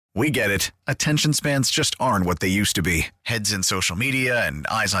We get it. Attention spans just aren't what they used to be. Heads in social media and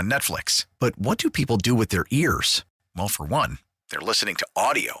eyes on Netflix. But what do people do with their ears? Well, for one, they're listening to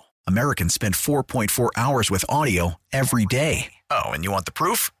audio. Americans spend 4.4 hours with audio every day. Oh, and you want the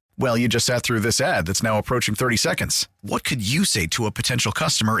proof? Well, you just sat through this ad that's now approaching 30 seconds. What could you say to a potential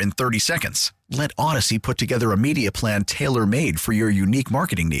customer in 30 seconds? Let Odyssey put together a media plan tailor-made for your unique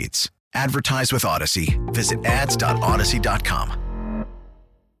marketing needs. Advertise with Odyssey. Visit ads.odyssey.com.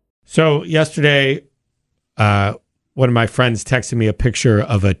 So yesterday, one of my friends texted me a picture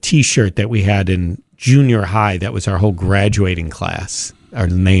of a T-shirt that we had in junior high. That was our whole graduating class. Our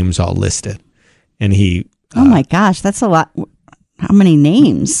names all listed. And he... oh my gosh, that's a lot. How many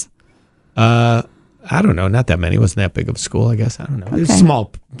names? I don't know. Not that many. It wasn't that big of a school, I guess. I don't know. Okay. It was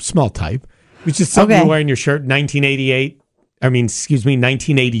small type. It was just something you're wearing your shirt,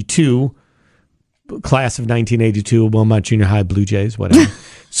 1982, class of 1982, Wilmot Junior High Blue Jays, whatever.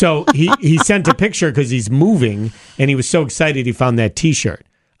 So he sent a picture because he's moving, and he was so excited he found that T-shirt.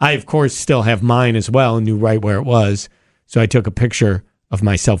 I, of course, still have mine as well and knew right where it was. So I took a picture of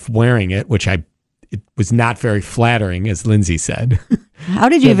myself wearing it, which it was not very flattering, as Lindsay said. How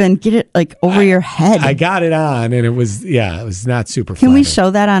did you even get it over your head? I got it on, and it was not super Can flattering. we show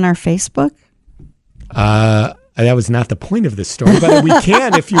that on our Facebook? That was not the point of this story, but we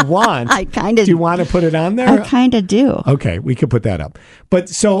can if you want. I kind of. Do you want to put it on there? I kind of do. Okay, we could put that up. But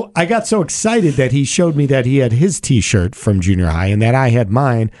so I got so excited that he showed me that he had his T-shirt from junior high and that I had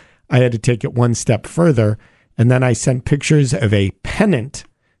mine. I had to take it one step further, and then I sent pictures of a pennant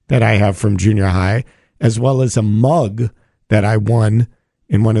that I have from junior high, as well as a mug that I won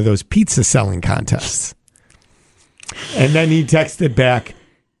in one of those pizza selling contests. And then he texted back,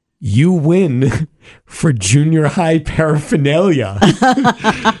 "You win for junior high paraphernalia."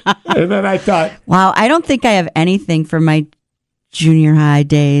 And then I thought, wow, I don't think I have anything from my junior high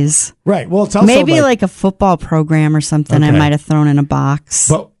days. Right. Well, it's also maybe like a football program or something. Okay. I might have thrown in a box.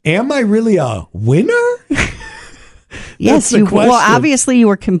 But am I really a winner? Yes, you. Well, obviously you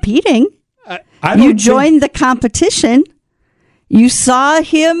were competing. You joined the competition. You saw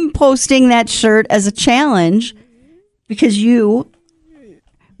him posting that shirt as a challenge because you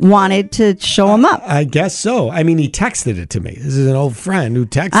wanted to show him up. I guess so. I mean, he texted it to me. This is an old friend who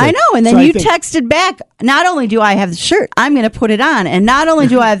texted. I know. And then you texted back, not only do I have the shirt, I'm going to put it on. And not only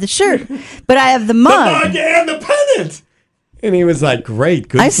do I have the shirt, but I have the mug. The mug and the pennant. And he was like, great,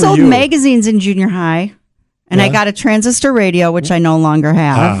 good for you. I sold magazines in junior high. And I got a transistor radio, which I no longer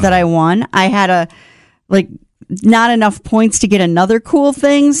have, that I won. I had not enough points to get another cool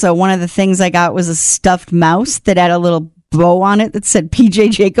thing. So one of the things I got was a stuffed mouse that had a little bow on it that said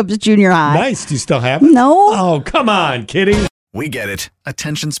PJ Jacobs Junior High. Nice. Do you still have it? No. Oh, come on, kidding. We get it.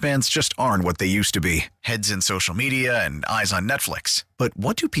 Attention spans just aren't what they used to be. Heads in social media and eyes on Netflix. But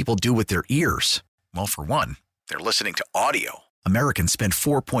what do people do with their ears? Well, for one, they're listening to audio. Americans spend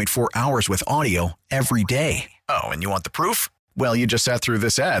 4.4 hours with audio every day. Oh, and you want the proof? Well, you just sat through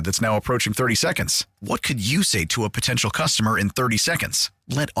this ad that's now approaching 30 seconds. What could you say to a potential customer in 30 seconds?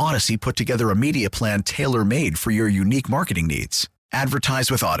 Let Odyssey put together a media plan tailor-made for your unique marketing needs.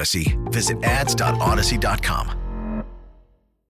 Advertise with Odyssey. Visit ads.odyssey.com.